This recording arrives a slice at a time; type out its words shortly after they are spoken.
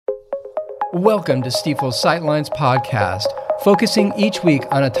Welcome to Stifel's Sightlines podcast, focusing each week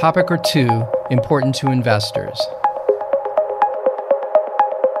on a topic or two important to investors.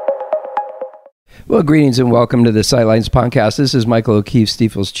 Well, greetings and welcome to the Sightlines podcast. This is Michael O'Keefe,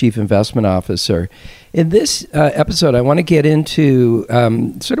 Stifel's Chief Investment Officer. In this episode, I want to get into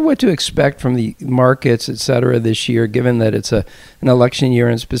sort of what to expect from the markets, et cetera, this year, given that it's an election year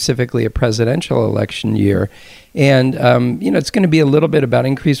and specifically a presidential election year. And, it's going to be a little bit about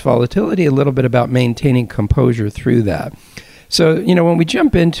increased volatility, a little bit about maintaining composure through that. So, when we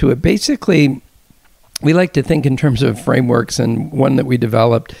jump into it, basically, we like to think in terms of frameworks, and one that we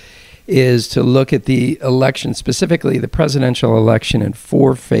developed is to look at the election, specifically the presidential election, in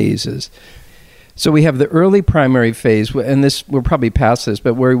four phases. So we have the early primary phase, and we're probably past this,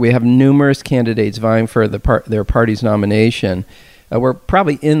 but where we have numerous candidates vying for their party's nomination. We're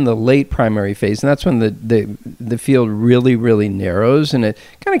probably in the late primary phase, and that's when the field really, really narrows, and it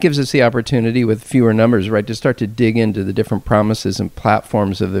kind of gives us the opportunity with fewer numbers, right, to start to dig into the different promises and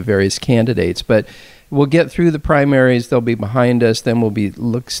platforms of the various candidates. But we'll get through the primaries, they'll be behind us, then we'll be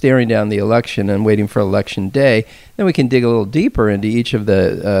staring down the election and waiting for election day. Then we can dig a little deeper into each of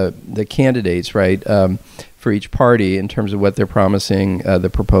the candidates, right, for each party in terms of what they're promising, the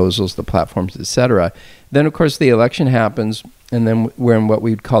proposals, the platforms, et cetera. Then, of course, the election happens, and then we're in what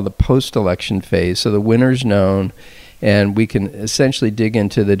we'd call the post-election phase. So the winner's known, and we can essentially dig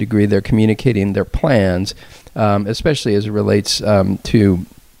into the degree they're communicating their plans, especially as it relates to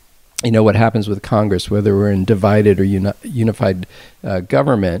what happens with Congress, whether we're in divided or unified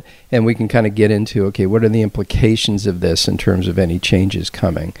government, and we can kind of get into, okay, what are the implications of this in terms of any changes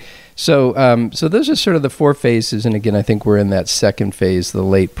coming? So those are sort of the four phases, and again, I think we're in that second phase, the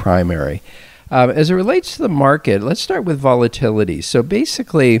late primary. As it relates to the market, let's start with volatility. So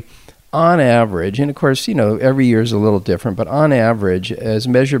basically, on average, and of course, every year is a little different, but on average, as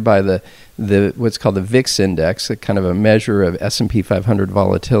measured by the what's called the VIX index, a kind of a measure of S&P 500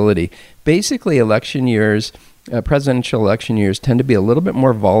 volatility, basically election years, presidential election years tend to be a little bit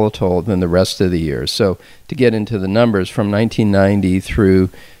more volatile than the rest of the years. So to get into the numbers, from 1990 through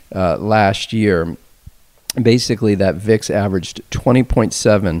last year, basically that VIX averaged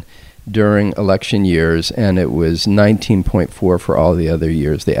 20.7 during election years, and it was 19.4 for all the other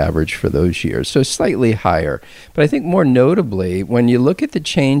years, the average for those years. So slightly higher. But I think more notably, when you look at the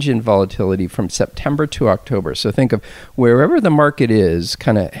change in volatility from September to October, so think of wherever the market is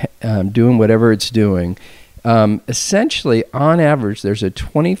kind of doing whatever it's doing, essentially, on average, there's a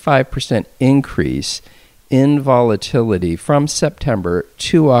 25% increase in volatility from September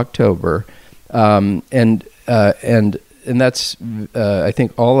to October, and that's, I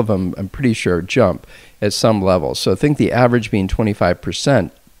think all of them, I'm pretty sure, jump at some level. So I think the average being 25%.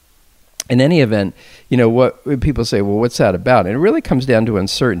 In any event, what people say, well, what's that about? And it really comes down to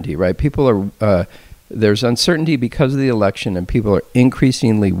uncertainty, right? People are, there's uncertainty because of the election, and people are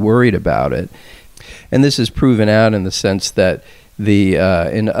increasingly worried about it. And this is proven out in the sense that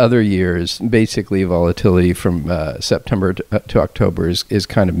in other years, basically volatility from September to October is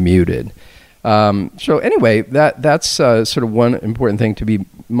kind of muted. So anyway, that's sort of one important thing to be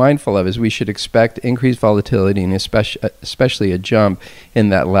mindful of, is we should expect increased volatility, and especially a jump in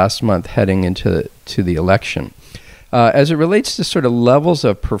that last month heading into the election. As it relates to sort of levels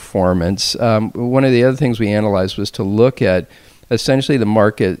of performance, one of the other things we analyzed was to look at essentially the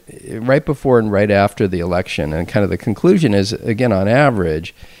market right before and right after the election. And kind of the conclusion is, again, on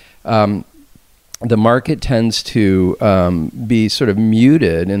average, the market tends to be sort of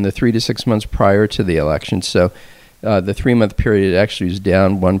muted in the 3 to 6 months prior to the election. So the 3-month period actually is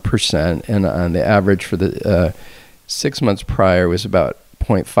down 1%, and on the average for the 6 months prior was about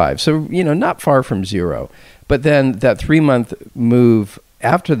 0.5. So, not far from zero. But then that 3-month move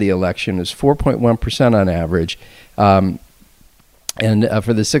after the election is 4.1% on average. And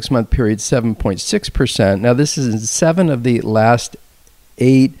for the 6-month period, 7.6%. Now, this is in 7 of the last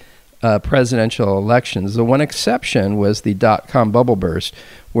 8 presidential elections. The one exception was the dot-com bubble burst,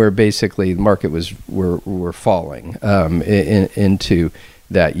 where basically the market were falling into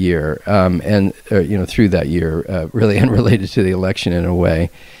that year, and through that year, really unrelated to the election in a way.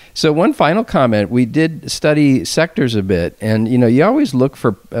 So one final comment, we did study sectors a bit, and you always look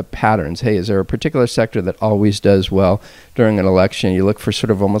for patterns. Hey, is there a particular sector that always does well during an election? You look for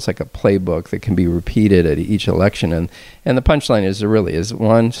sort of almost like a playbook that can be repeated at each election, and the punchline is there really is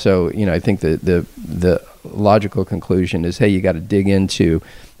one. So I think the logical conclusion is, hey, you got to dig into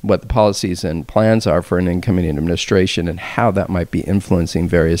what the policies and plans are for an incoming administration and how that might be influencing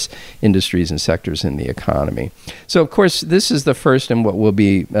various industries and sectors in the economy. So, of course, this is the first in what will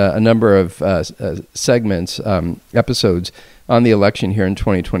be a number of segments, episodes on the election here in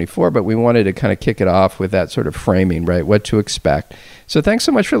 2024, but we wanted to kind of kick it off with that sort of framing, right? What to expect. So thanks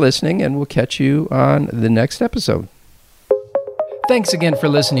so much for listening, and we'll catch you on the next episode. Thanks again for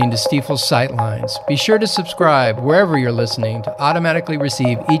listening to Stifel's Sightlines. Be sure to subscribe wherever you're listening to automatically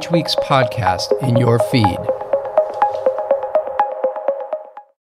receive each week's podcast in your feed.